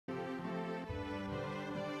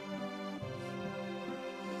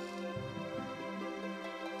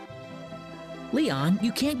Leon,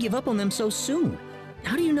 you can't give up on them so soon.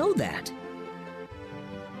 How do you know that?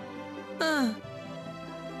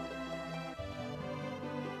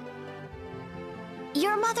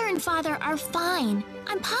 Your mother and father are fine.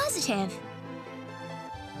 I'm positive.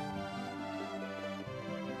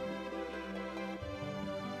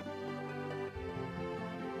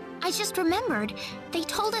 I just remembered. They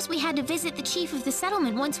told us we had to visit the chief of the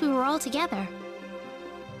settlement once we were all together.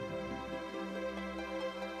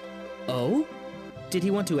 Oh? Did he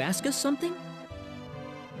want to ask us something?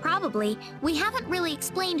 Probably. We haven't really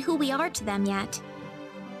explained who we are to them yet.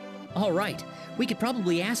 All right. We could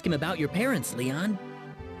probably ask him about your parents, Leon.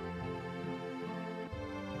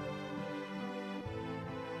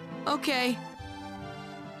 Okay.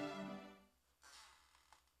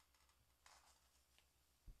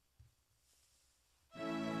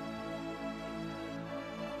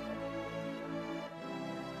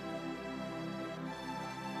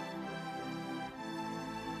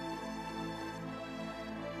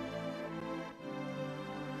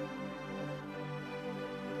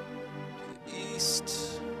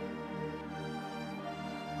 East.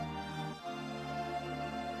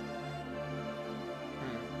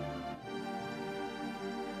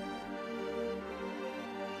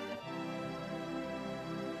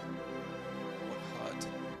 What hut?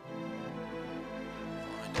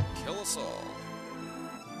 Find and kill us all.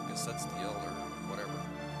 I guess that's the elder. Whatever.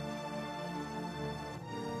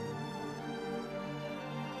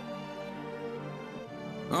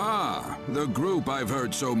 Ah, the group I've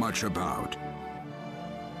heard so much about.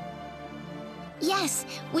 Yes,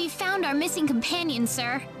 we've found our missing companion,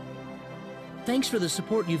 sir. Thanks for the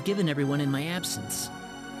support you've given everyone in my absence.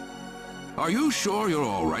 Are you sure you're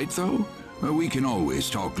all right, though? We can always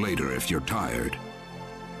talk later if you're tired.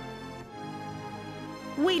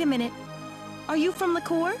 Wait a minute. Are you from the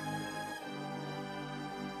Corps?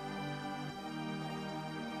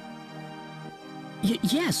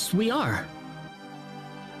 Yes, we are.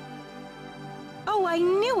 Oh, I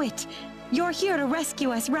knew it! You're here to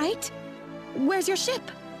rescue us, right? Where's your ship?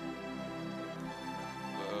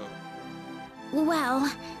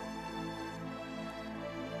 Well...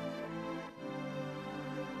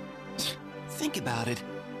 Think about it.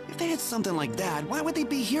 If they had something like that, why would they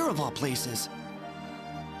be here of all places?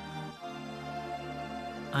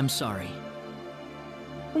 I'm sorry.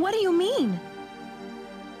 What do you mean?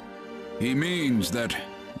 He means that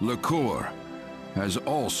Liqueur has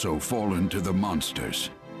also fallen to the monsters,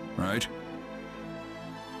 right?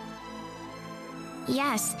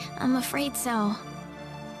 Yes, I'm afraid so.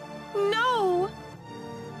 No!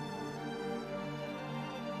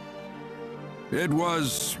 It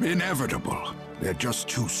was inevitable. They're just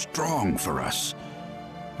too strong for us.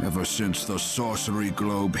 Ever since the sorcery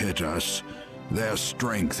globe hit us, their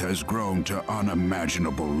strength has grown to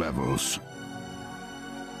unimaginable levels.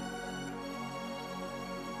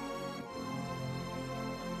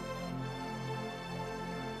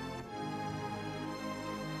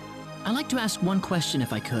 I'd like to ask one question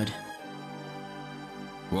if I could.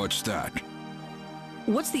 What's that?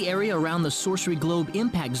 What's the area around the Sorcery Globe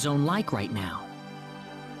impact zone like right now?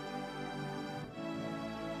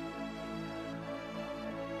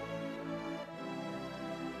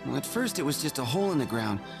 Well, at first it was just a hole in the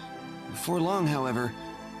ground. Before long, however,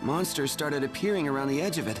 monsters started appearing around the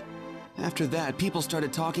edge of it. After that, people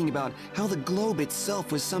started talking about how the globe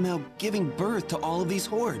itself was somehow giving birth to all of these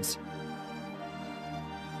hordes.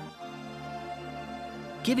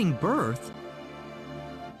 Giving birth?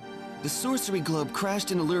 The sorcery globe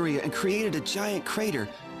crashed in Illyria and created a giant crater,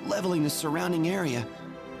 leveling the surrounding area.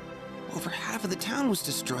 Over half of the town was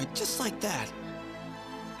destroyed, just like that.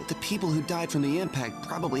 But the people who died from the impact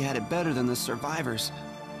probably had it better than the survivors.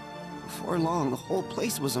 Before long, the whole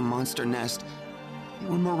place was a monster nest. They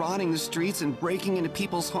were marauding the streets and breaking into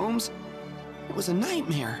people's homes. It was a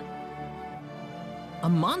nightmare. A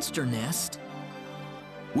monster nest?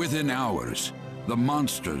 Within hours, the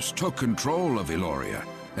monsters took control of Illyria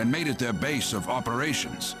and made it their base of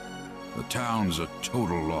operations. The town's a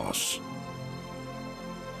total loss.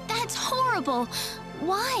 That's horrible!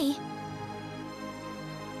 Why?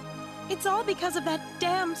 It's all because of that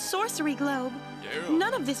damn sorcery globe. Yeah.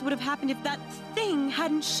 None of this would have happened if that thing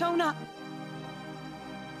hadn't shown up.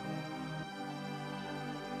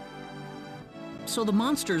 So the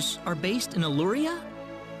monsters are based in Illyria?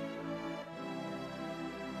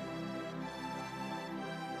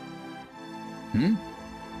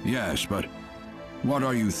 Yes, but what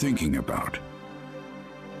are you thinking about?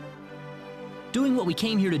 Doing what we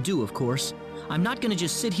came here to do, of course. I'm not gonna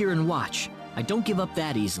just sit here and watch. I don't give up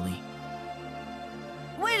that easily.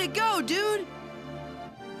 Way to go, dude!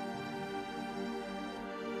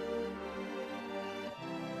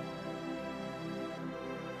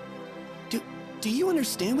 Do you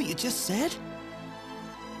understand what you just said?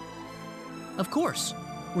 Of course.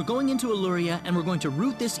 We're going into Illyria, and we're going to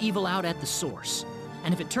root this evil out at the source.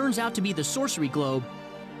 And if it turns out to be the sorcery globe,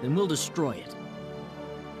 then we'll destroy it.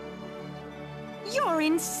 You're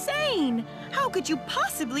insane! How could you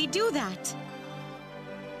possibly do that?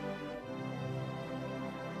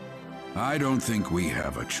 I don't think we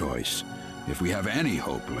have a choice. If we have any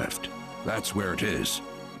hope left, that's where it is.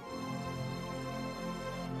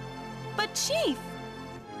 But Chief!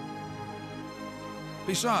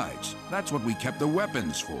 Besides, that's what we kept the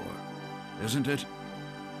weapons for, isn't it?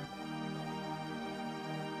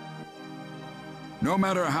 No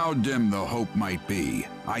matter how dim the hope might be,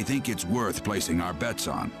 I think it's worth placing our bets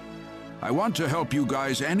on. I want to help you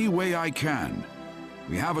guys any way I can.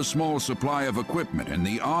 We have a small supply of equipment in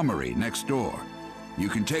the armory next door. You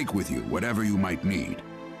can take with you whatever you might need.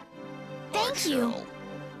 Thank you.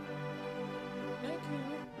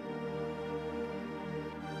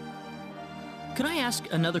 Could I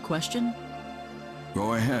ask another question?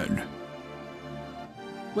 Go ahead.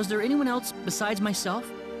 Was there anyone else besides myself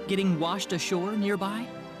getting washed ashore nearby?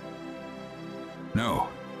 No,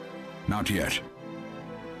 not yet.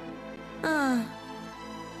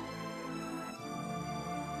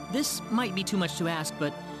 This might be too much to ask,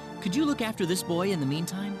 but could you look after this boy in the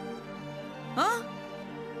meantime? Huh?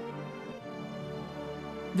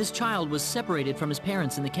 This child was separated from his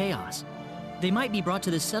parents in the chaos. They might be brought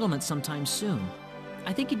to this settlement sometime soon.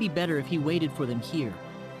 I think it'd be better if he waited for them here.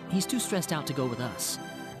 He's too stressed out to go with us.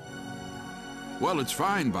 Well, it's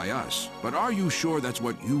fine by us, but are you sure that's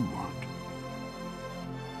what you want?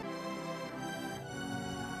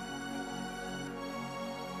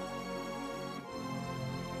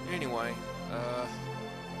 Anyway,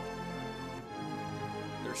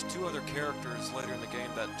 there's 2 other characters later in the game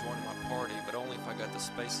that join my party, but only if I got the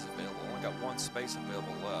spaces available. I only got 1 space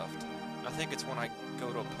available left. I think it's when I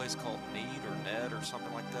go to a place called Need or Ned or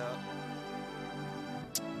something like that.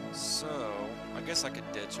 So, I guess I could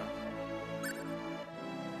ditch them.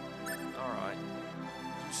 Alright,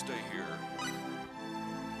 you stay here.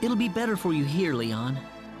 It'll be better for you here, Leon.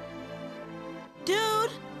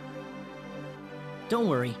 Dude! Don't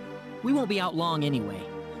worry. We won't be out long anyway.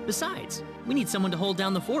 Besides, we need someone to hold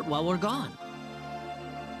down the fort while we're gone.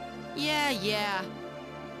 Yeah.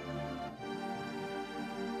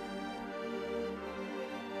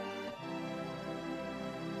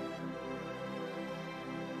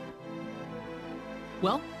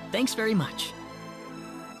 Well, thanks very much.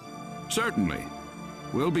 Certainly.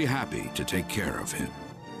 We'll be happy to take care of him.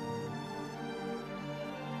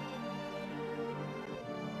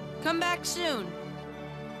 Come back soon.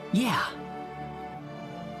 Yeah.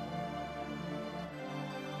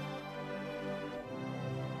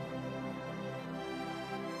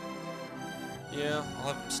 Yeah,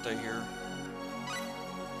 I'll have him stay here.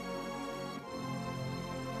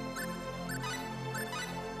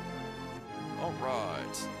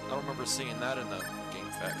 Alright. I don't remember seeing that in the game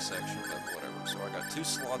facts section, but whatever. So I got 2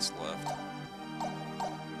 slots left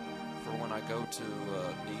for when I go to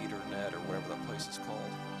Need or Ned or whatever that place is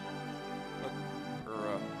called.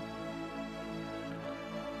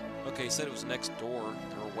 Okay, he said it was next door.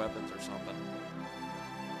 There were weapons or something.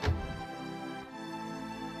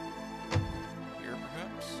 Here,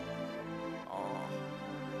 perhaps? Aw.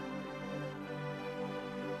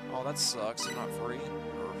 Oh, that sucks. They're not free.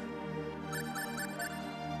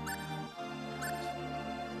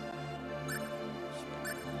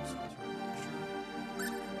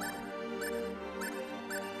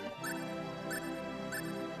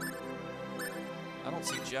 I don't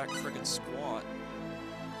see jack friggin' squat.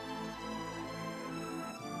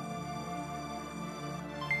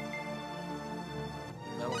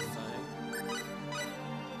 Metal thing.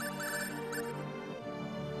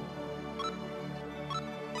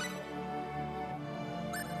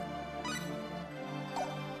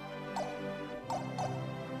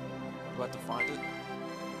 Do I have to find it?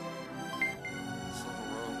 Silver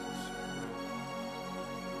robes.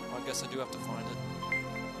 Well, I guess I do have to find it.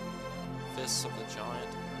 Fists of the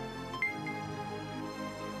Giant.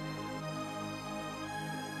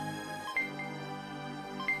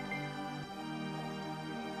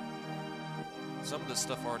 Some of this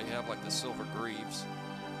stuff I already have, like the silver greaves.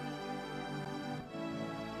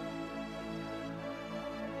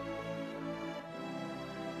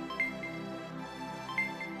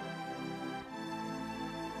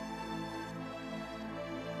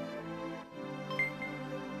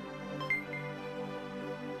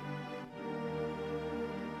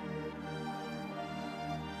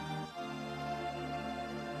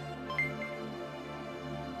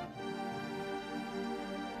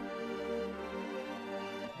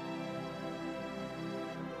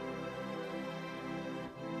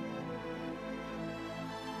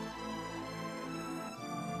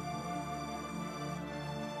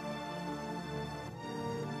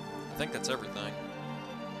 think that's everything.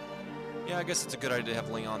 Yeah, I guess it's a good idea to have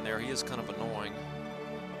Leon there. He is kind of annoying.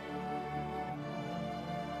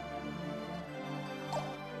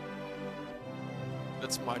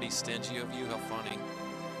 That's mighty stingy of you. How funny.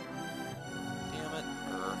 Damn it.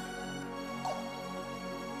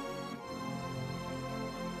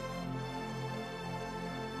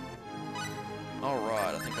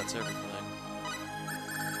 Alright, I think that's everything.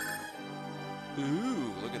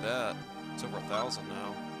 Ooh, look at that. It's over 1,000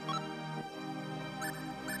 now.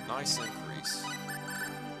 Nice increase.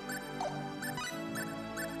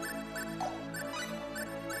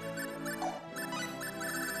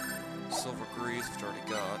 Silver grease, which I already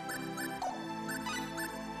got.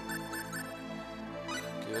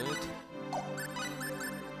 Good.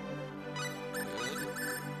 Good.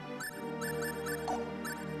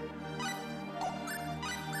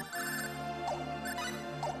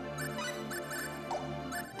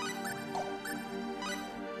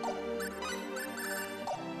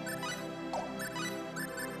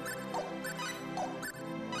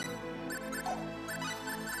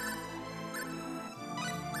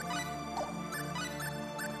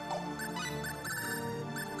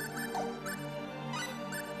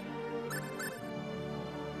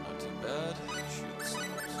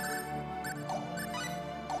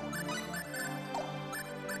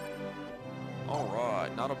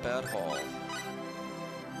 Alright, not a bad haul.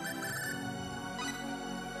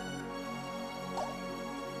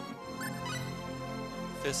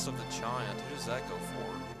 Fist of the Giant, who does that go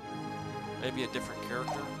for? Maybe a different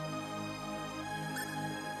character?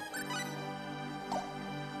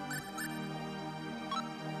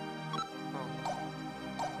 Oh.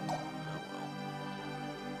 Oh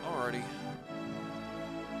well. Alrighty.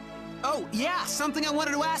 Oh, yeah, something I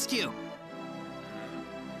wanted to ask you.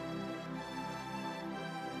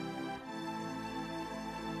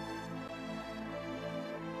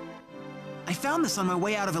 I found this on my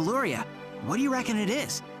way out of Illuria. What do you reckon it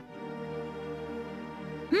is?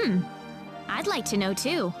 I'd like to know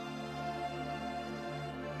too.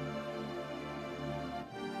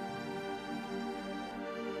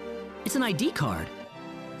 It's an ID card.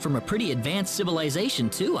 From a pretty advanced civilization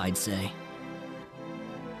too, I'd say.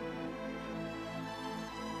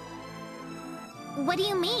 What do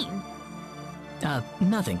you mean?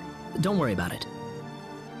 Nothing. Don't worry about it.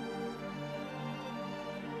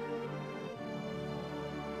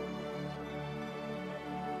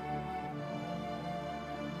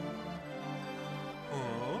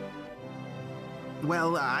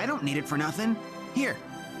 Well, I don't need it for nothing. Here,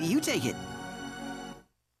 you take it.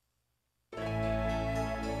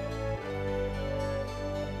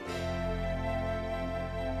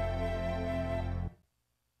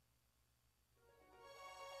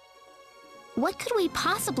 What could we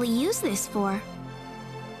possibly use this for?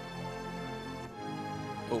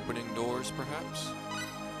 Opening doors, perhaps?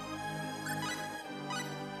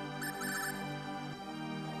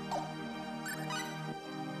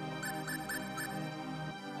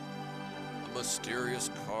 A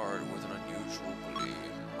mysterious card with an unusual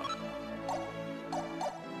gleam.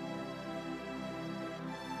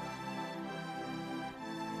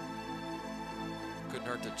 Couldn't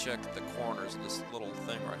hurt to check the corners of this little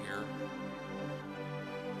thing right here.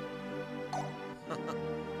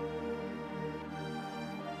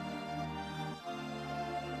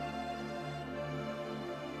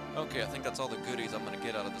 Okay, I think that's all the goodies I'm gonna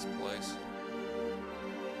get out of this place.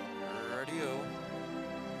 Radio.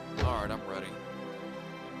 Alright, I'm ready.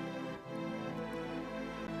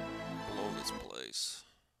 Blow this place.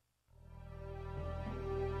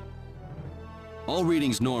 All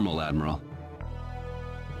readings normal, Admiral.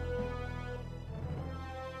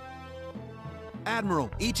 Admiral,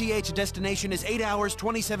 ETH destination is 8 hours,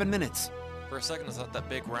 27 minutes. For a second I thought that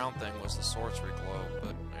big round thing was the sorcery globe,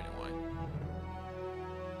 but anyway.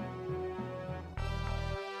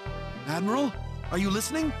 Admiral, are you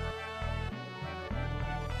listening?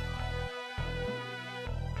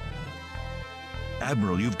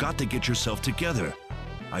 Admiral, you've got to get yourself together.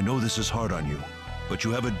 I know this is hard on you, but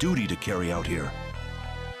you have a duty to carry out here.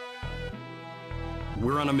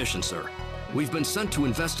 We're on a mission, sir. We've been sent to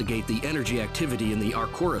investigate the energy activity in the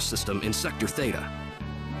Arcora system in Sector Theta.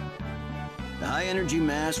 The high energy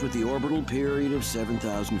mass with the orbital period of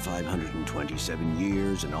 7,527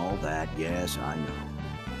 years and all that, yes, I know.